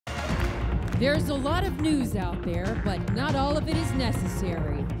There's a lot of news out there, but not all of it is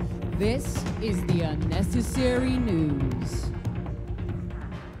necessary. This is the Unnecessary News.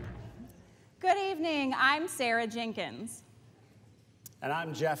 Good evening, I'm Sarah Jenkins. And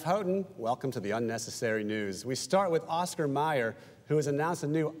I'm Jeff Houghton. Welcome to the Unnecessary News. We start with Oscar Mayer, who has announced a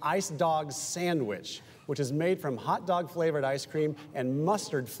new Ice Dog sandwich, which is made from hot dog flavored ice cream and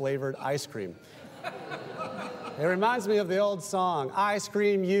mustard flavored ice cream. It reminds me of the old song, I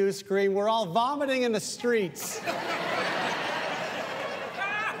scream, you scream, we're all vomiting in the streets.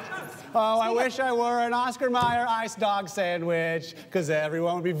 Oh, I wish I were an Oscar Mayer Ice Dog sandwich, because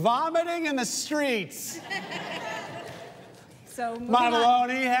everyone would be vomiting in the streets. So My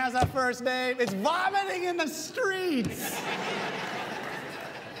Maloney has a first name. It's vomiting in the streets.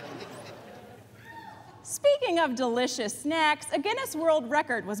 Speaking of delicious snacks, a Guinness World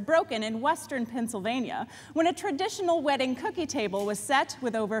Record was broken in western Pennsylvania when a traditional wedding cookie table was set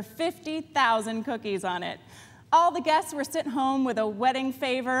with over 50,000 cookies on it. All the guests were sent home with a wedding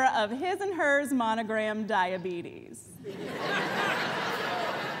favor of his and hers monogram diabetes.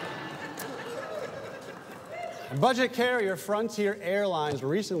 Budget carrier Frontier Airlines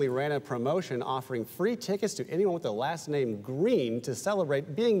recently ran a promotion offering free tickets to anyone with the last name Green to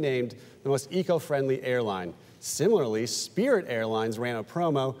celebrate being named the most eco-friendly airline. Similarly, Spirit Airlines ran a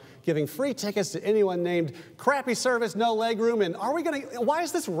promo giving free tickets to anyone named Crappy Service, No Legroom, and why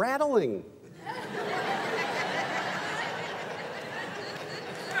is this rattling?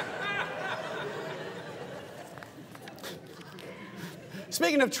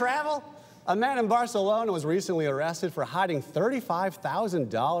 Speaking of travel, a man in Barcelona was recently arrested for hiding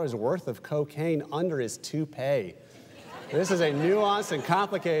 $35,000 worth of cocaine under his toupee. This is a nuanced and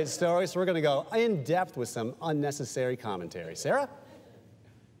complicated story, so we're going to go in depth with some unnecessary commentary. Sarah?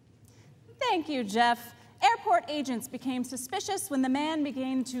 Thank you, Jeff. Airport agents became suspicious when the man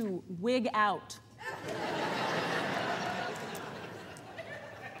began to wig out.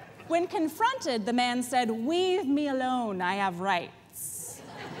 When confronted, the man said, "Leave me alone, I have rights."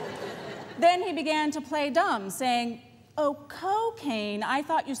 Then he began to play dumb, saying, "Oh, cocaine, I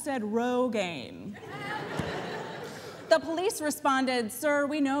thought you said Rogaine." The police responded, "Sir,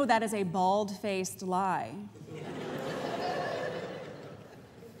 we know that is a bald-faced lie."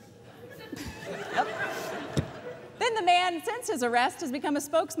 Then the man, since his arrest, has become a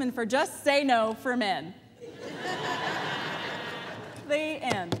spokesman for Just Say No for Men. The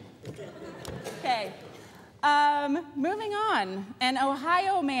end. Okay. Moving on, an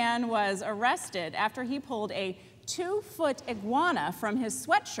Ohio man was arrested after he pulled a 2-foot iguana from his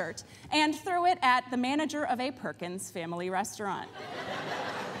sweatshirt and threw it at the manager of a Perkins family restaurant.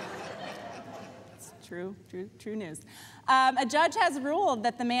 It's true news. A judge has ruled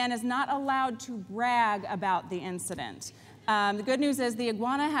that the man is not allowed to brag about the incident. The good news is the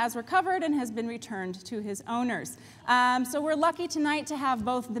iguana has recovered and has been returned to his owners. So we're lucky tonight to have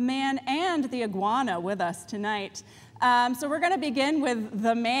both the man and the iguana with us tonight. So we're going to begin with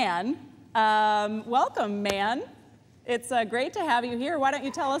the man. Welcome, man. It's great to have you here. Why don't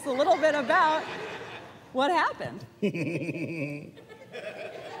you tell us a little bit about what happened? It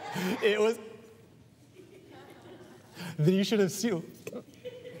was... You should have seen...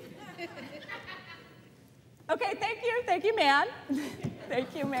 Okay, thank you, man.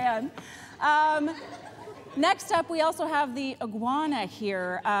 Thank you, man. Next up, we also have the iguana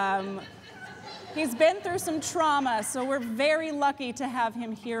here. He's been through some trauma, so we're very lucky to have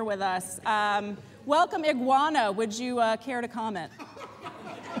him here with us. Welcome, iguana. Would you care to comment?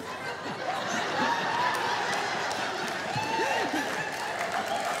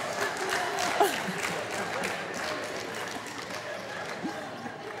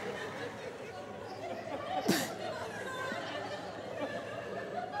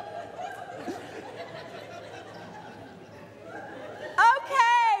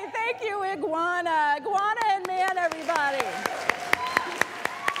 Iguana and man, everybody.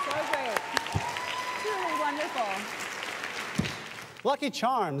 So great. Truly wonderful. Lucky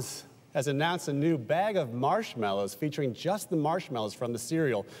Charms has announced a new bag of marshmallows featuring just the marshmallows from the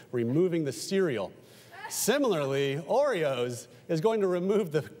cereal, removing the cereal. Similarly, Oreos is going to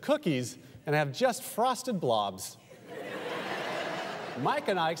remove the cookies and have just frosted blobs. Mike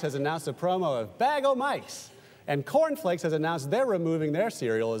and Ike's has announced a promo of Bag-O-Mikes. And Corn Flakes has announced they're removing their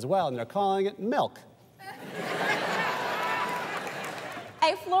cereal as well, and they're calling it milk.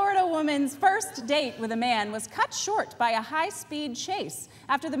 A Florida woman's first date with a man was cut short by a high-speed chase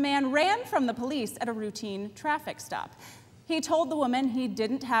after the man ran from the police at a routine traffic stop. He told the woman he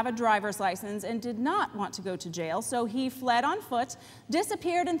didn't have a driver's license and did not want to go to jail, so he fled on foot,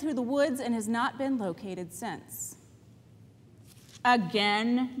 disappeared in through the woods, and has not been located since.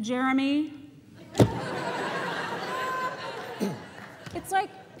 Again, Jeremy? It's like,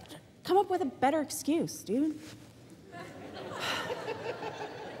 come up with a better excuse, dude.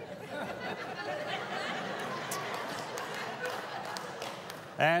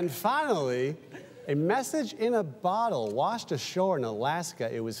 And finally, a message in a bottle washed ashore in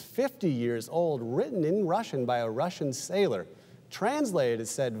Alaska. It was 50 years old, written in Russian by a Russian sailor. Translated, it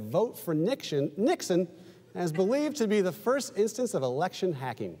said, "Vote for Nixon," and is believed to be the first instance of election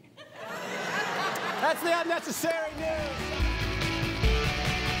hacking. That's the Unnecessary News.